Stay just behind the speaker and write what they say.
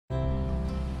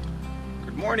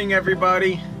Morning,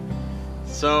 everybody.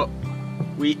 So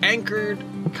we anchored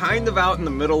kind of out in the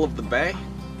middle of the bay,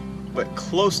 but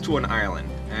close to an island,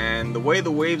 and the way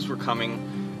the waves were coming,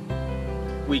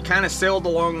 we kind of sailed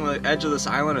along the edge of this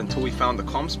island until we found a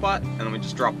calm spot, and then we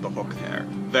just dropped the hook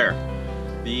there.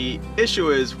 The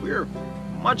issue is we're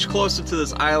much closer to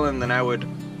this island than I would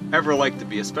ever like to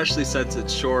be, especially since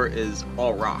its shore is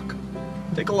all rock.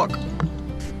 Take a look.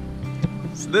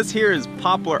 So this here is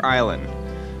Poplar Island,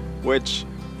 which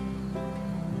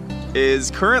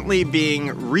is currently being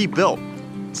rebuilt.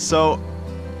 So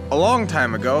a long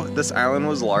time ago, this island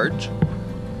was large,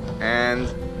 and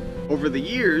over the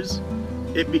years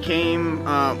it became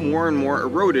more and more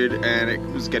eroded, and it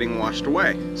was getting washed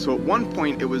away. So at one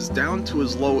point it was down to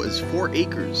as low as 4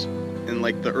 acres in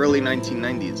like the early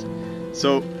 1990s.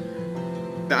 So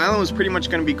the island was pretty much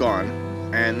going to be gone,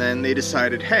 and then they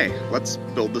decided, hey, let's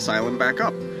build this island back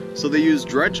up. So they used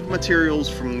dredged materials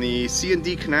from the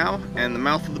C&D Canal and the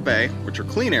mouth of the bay, which are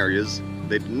clean areas.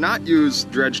 They did not use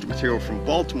dredged material from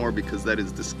Baltimore because that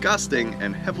is disgusting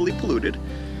and heavily polluted.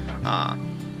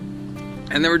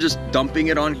 And they were just dumping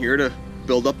it on here to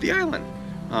build up the island.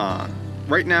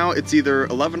 Right now it's either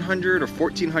 1,100 or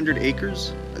 1,400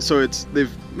 acres. So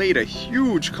they've made a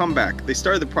huge comeback. They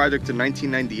started the project in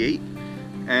 1998,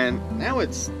 and now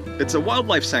it's a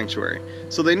wildlife sanctuary.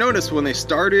 So they noticed when they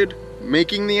started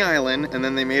making the island, and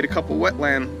then they made a couple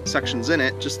wetland sections in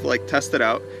it just to like test it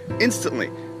out, instantly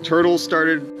turtles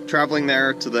started traveling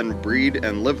there to then breed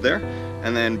and live there,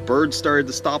 and then birds started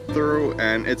to stop through,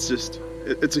 and it's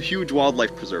a huge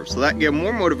wildlife preserve. So that gave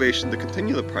more motivation to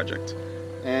continue the project.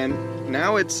 And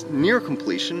now it's near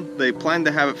completion. They plan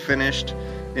to have it finished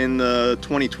in the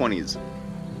 2020s.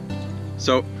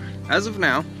 So as of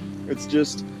now, it's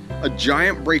just a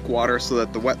giant breakwater so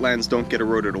that the wetlands don't get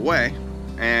eroded away,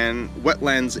 and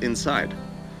wetlands inside.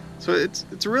 So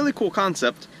it's a really cool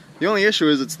concept. The only issue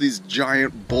is it's these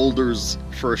giant boulders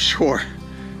for a shore.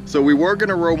 So we were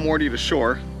gonna row Morty to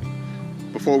shore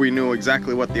before we knew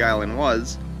exactly what the island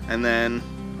was, and then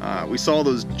we saw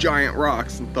those giant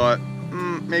rocks and thought,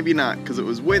 maybe not, because it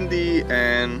was windy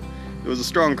and there was a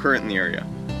strong current in the area.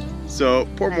 So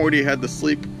poor Morty had to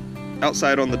sleep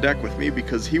outside on the deck with me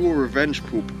because he will revenge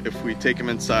poop if we take him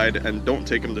inside and don't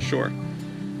take him to shore.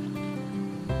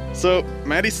 So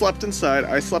Maddie slept inside,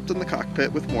 I slept in the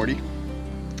cockpit with Morty,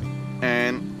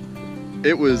 and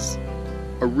it was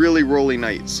a really rolly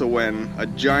night. So when a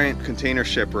giant container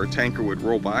ship or a tanker would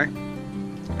roll by,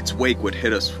 its wake would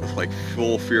hit us with like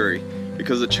full fury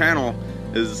because the channel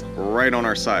is right on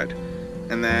our side.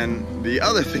 And then the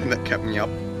other thing that kept me up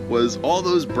was all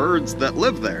those birds that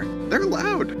live there. They're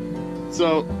loud.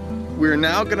 So we're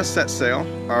now gonna set sail.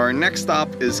 Our next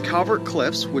stop is Calvert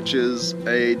Cliffs, which is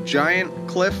a giant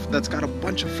cliff that's got a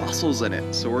bunch of fossils in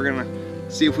it. So we're gonna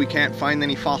see if we can't find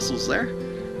any fossils there.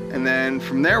 And then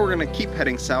from there, we're gonna keep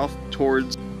heading south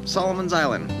towards Solomon's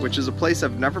Island, which is a place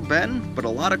I've never been, but a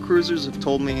lot of cruisers have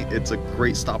told me it's a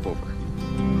great stopover.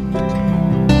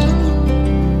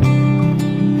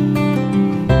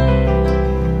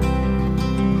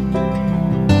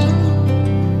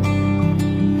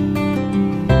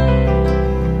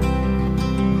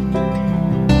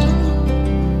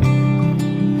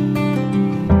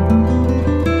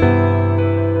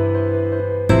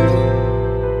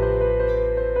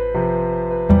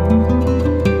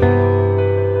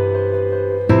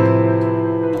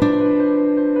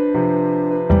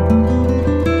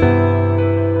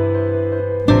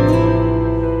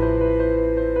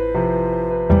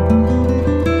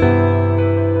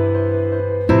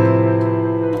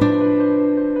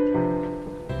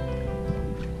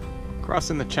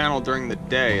 Crossing the channel during the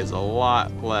day is a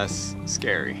lot less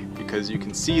scary because you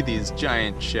can see these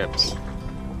giant ships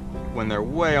when they're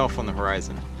way off on the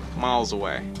horizon, miles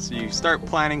away. So you start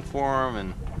planning for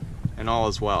them and all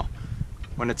is well.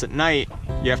 When it's at night,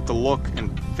 you have to look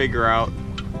and figure out,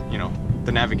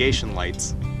 the navigation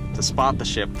lights to spot the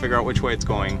ship, figure out which way it's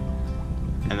going,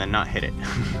 and then not hit it.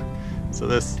 So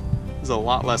this is a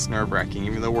lot less nerve-wracking,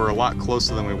 even though we're a lot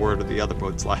closer than we were to the other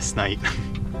boats last night.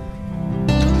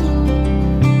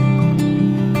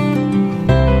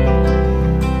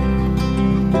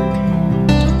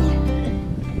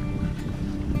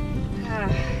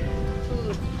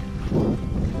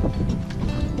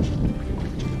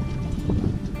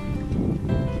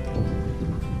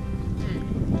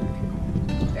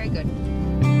 Very good.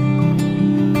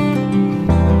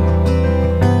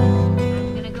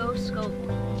 I'm gonna go scope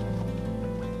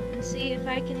and see if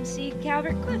I can see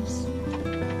Calvert Cliffs.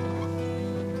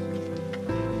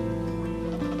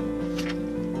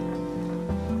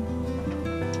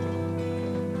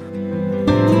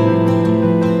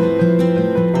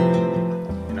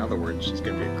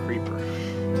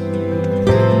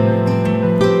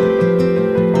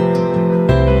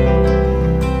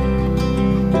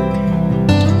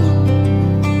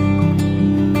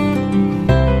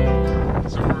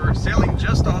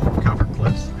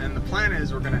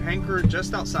 is we're going to anchor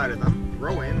just outside of them,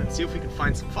 row in, and see if we can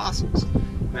find some fossils.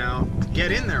 Now, to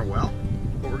get in there well,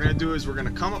 what we're going to do is we're going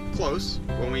to come up close.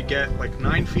 When we get like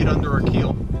 9 feet under our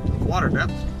keel, water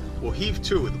depth, we'll heave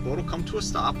to. The boat will come to a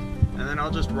stop, and then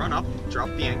I'll just run up, drop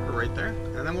the anchor right there,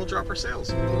 and then we'll drop our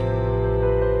sails.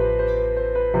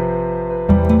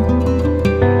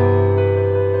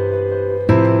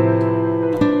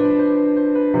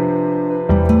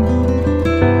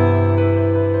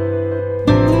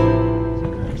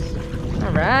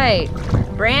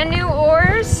 Brand new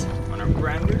oars. On our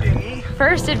brand new dinghy.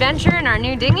 First adventure in our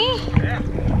new dinghy. Yeah.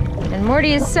 And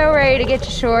Morty is so ready to get to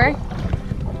shore.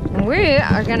 And we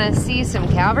are gonna see some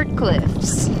Calvert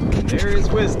Cliffs. There is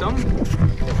wisdom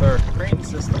with our crane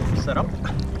system set up.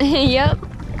 Yep.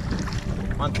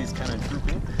 Monty's kind of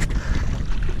drooping.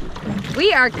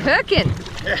 We are cooking.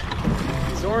 Yeah.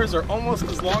 These oars are almost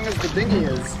as long as the dinghy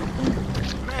is.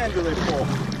 Man, do they pull.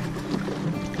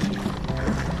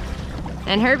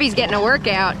 And Herbie's getting a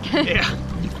workout. Yeah.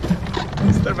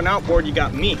 Instead of an outboard, you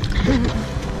got me.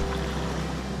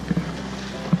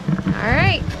 All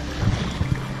right.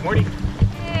 Morty.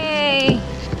 Hey.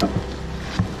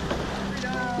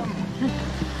 Freedom.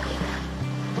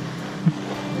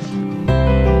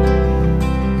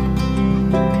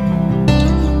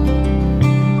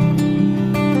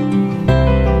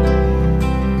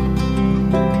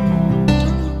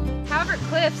 Calvert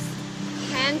Cliffs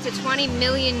 10 to 20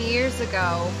 million years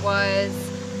ago was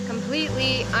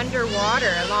completely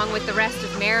underwater along with the rest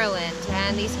of Maryland,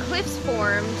 and these cliffs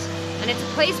formed, and it's a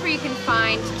place where you can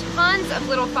find tons of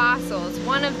little fossils.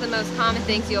 One of the most common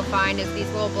things you'll find is these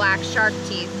little black shark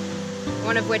teeth,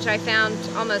 one of which I found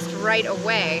almost right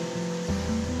away.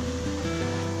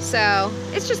 So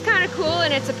it's just kind of cool,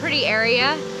 and it's a pretty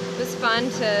area. It was fun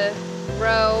to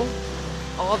row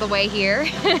all the way here.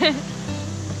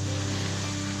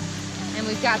 And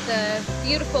we've got the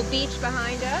beautiful beach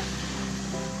behind us.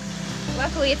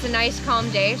 Luckily, it's a nice, calm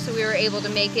day, so we were able to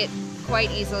make it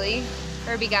quite easily.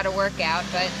 Herbie got a workout,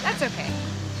 but that's okay.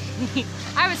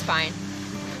 I was fine.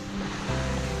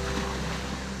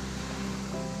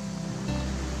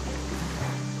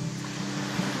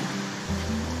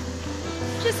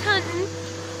 Just hunting.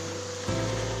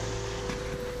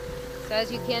 So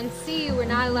as you can see, we're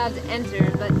not allowed to enter,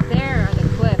 but there are the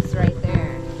cliffs right there.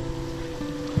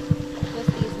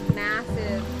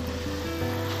 Massive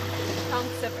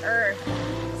chunks of earth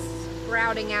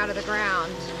sprouting out of the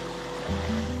ground.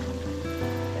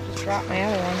 I just dropped my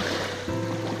other one.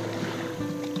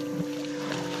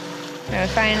 I'm gonna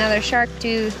find another shark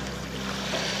tooth.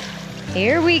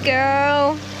 Here we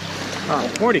go.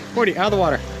 Oh, Morty, out of the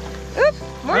water. Oop,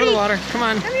 Morty. Out of the water, come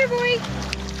on. Come here, boy.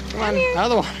 Come on, out of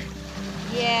the water.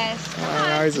 Yes, come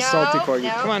Oh, on. he's a salty corgi.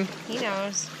 No, Come on. He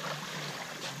knows.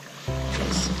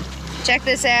 Check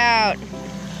this out.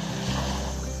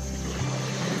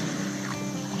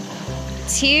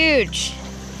 It's huge.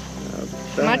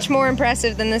 Much more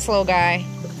impressive than this little guy.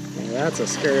 Yeah, that's a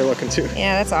scary looking tooth.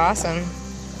 Yeah, that's awesome.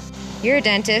 You're a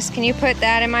dentist. Can you put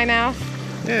that in my mouth?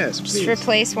 Yes, please. Just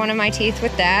replace one of my teeth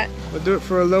with that. We'll do it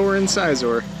for a lower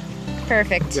incisor.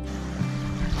 Perfect. Yeah.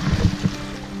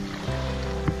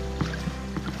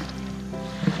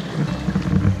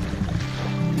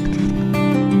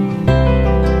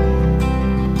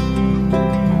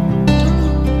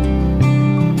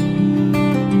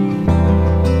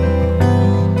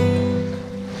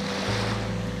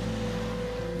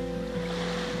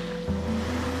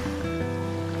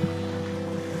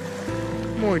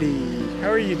 Morty, how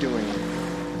are you doing?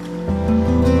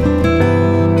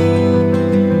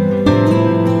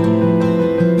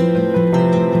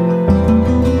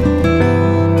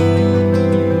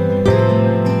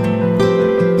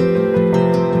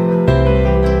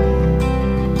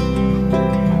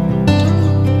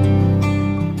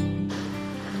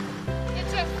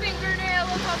 It's a fingernail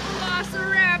of a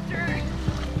velociraptor.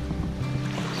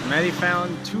 So Maddie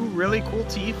found 2 really cool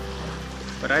teeth,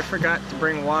 but I forgot to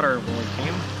bring water when we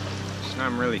came, so now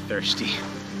I'm really thirsty.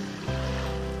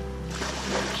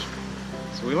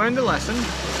 So we learned a lesson.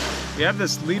 We have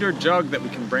this liter jug that we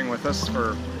can bring with us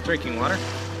for drinking water.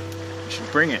 We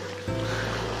should bring it.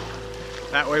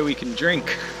 That way we can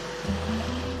drink.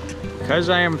 Because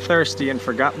I am thirsty and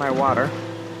forgot my water,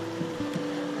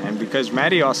 and because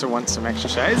Maddie also wants some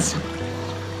exercise,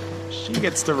 she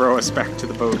gets to row us back to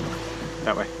the boat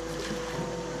that way.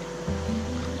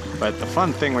 But the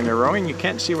fun thing when you're rowing, you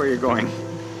can't see where you're going.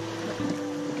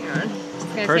 Hang on. It's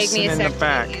gonna Person take me a in sec the to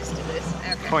back. get used to this.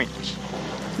 Okay. Point.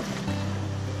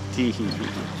 Tee hee hee.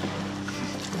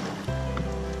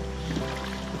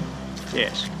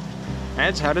 Yes.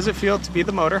 Mads, how does it feel to be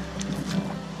the motor?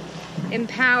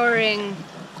 Empowering.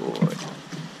 Good.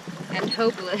 and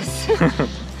hopeless. Are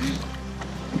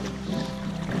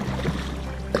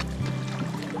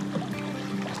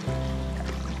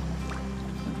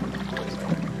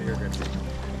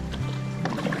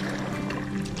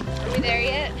we there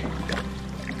yet?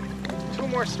 2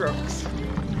 more strokes.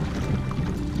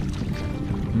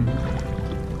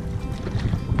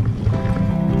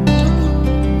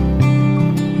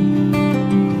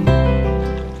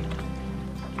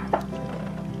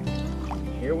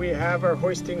 Here we have our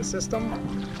hoisting system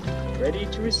ready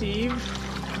to receive.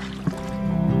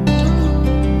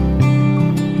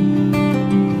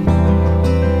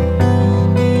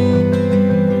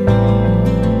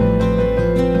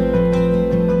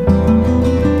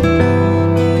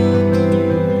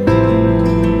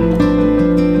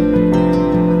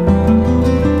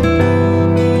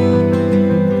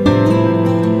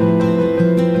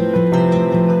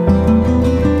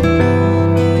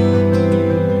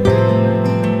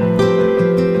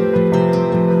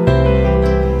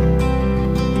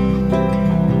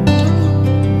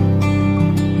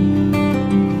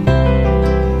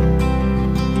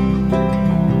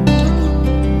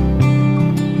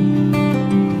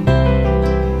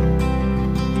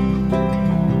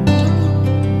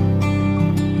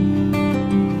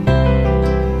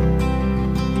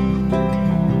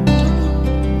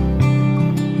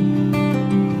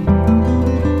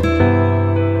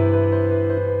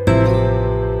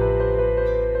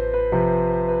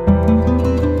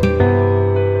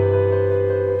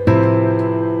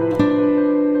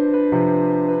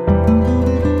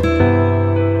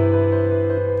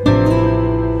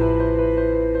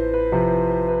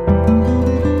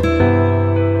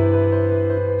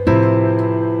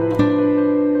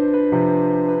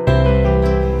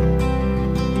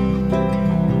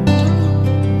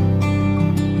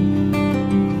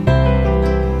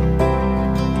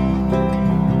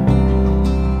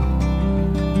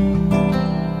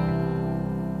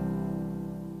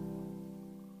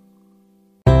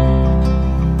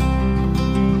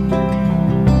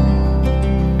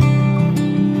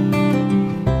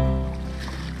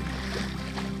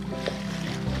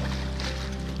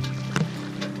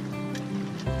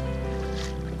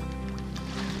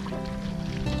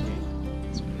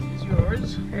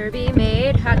 Herbie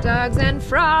made hot dogs and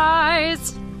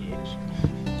fries. Yes.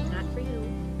 Not for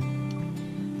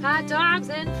you. Hot dogs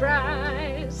and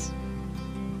fries.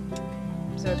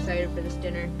 I'm so excited for this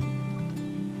dinner.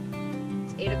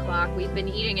 It's 8 o'clock. We've been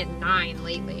eating at 9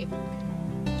 lately.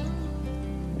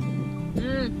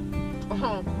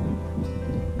 Oh.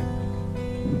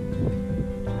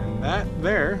 And that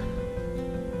there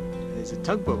is a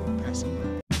tugboat passing by.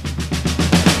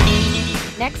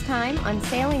 Next time on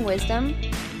Sailing Wisdom,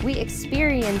 we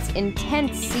experience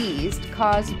intense seas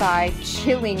caused by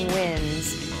chilling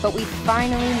winds, but we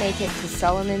finally make it to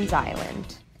Solomon's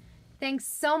Island. Thanks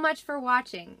so much for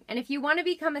watching, and if you want to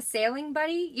become a sailing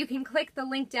buddy, you can click the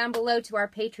link down below to our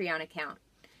Patreon account.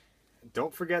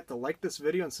 Don't forget to like this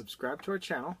video and subscribe to our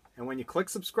channel, and when you click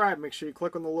subscribe, make sure you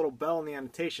click on the little bell in the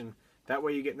annotation. That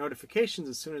way you get notifications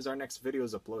as soon as our next video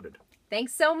is uploaded.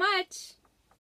 Thanks so much!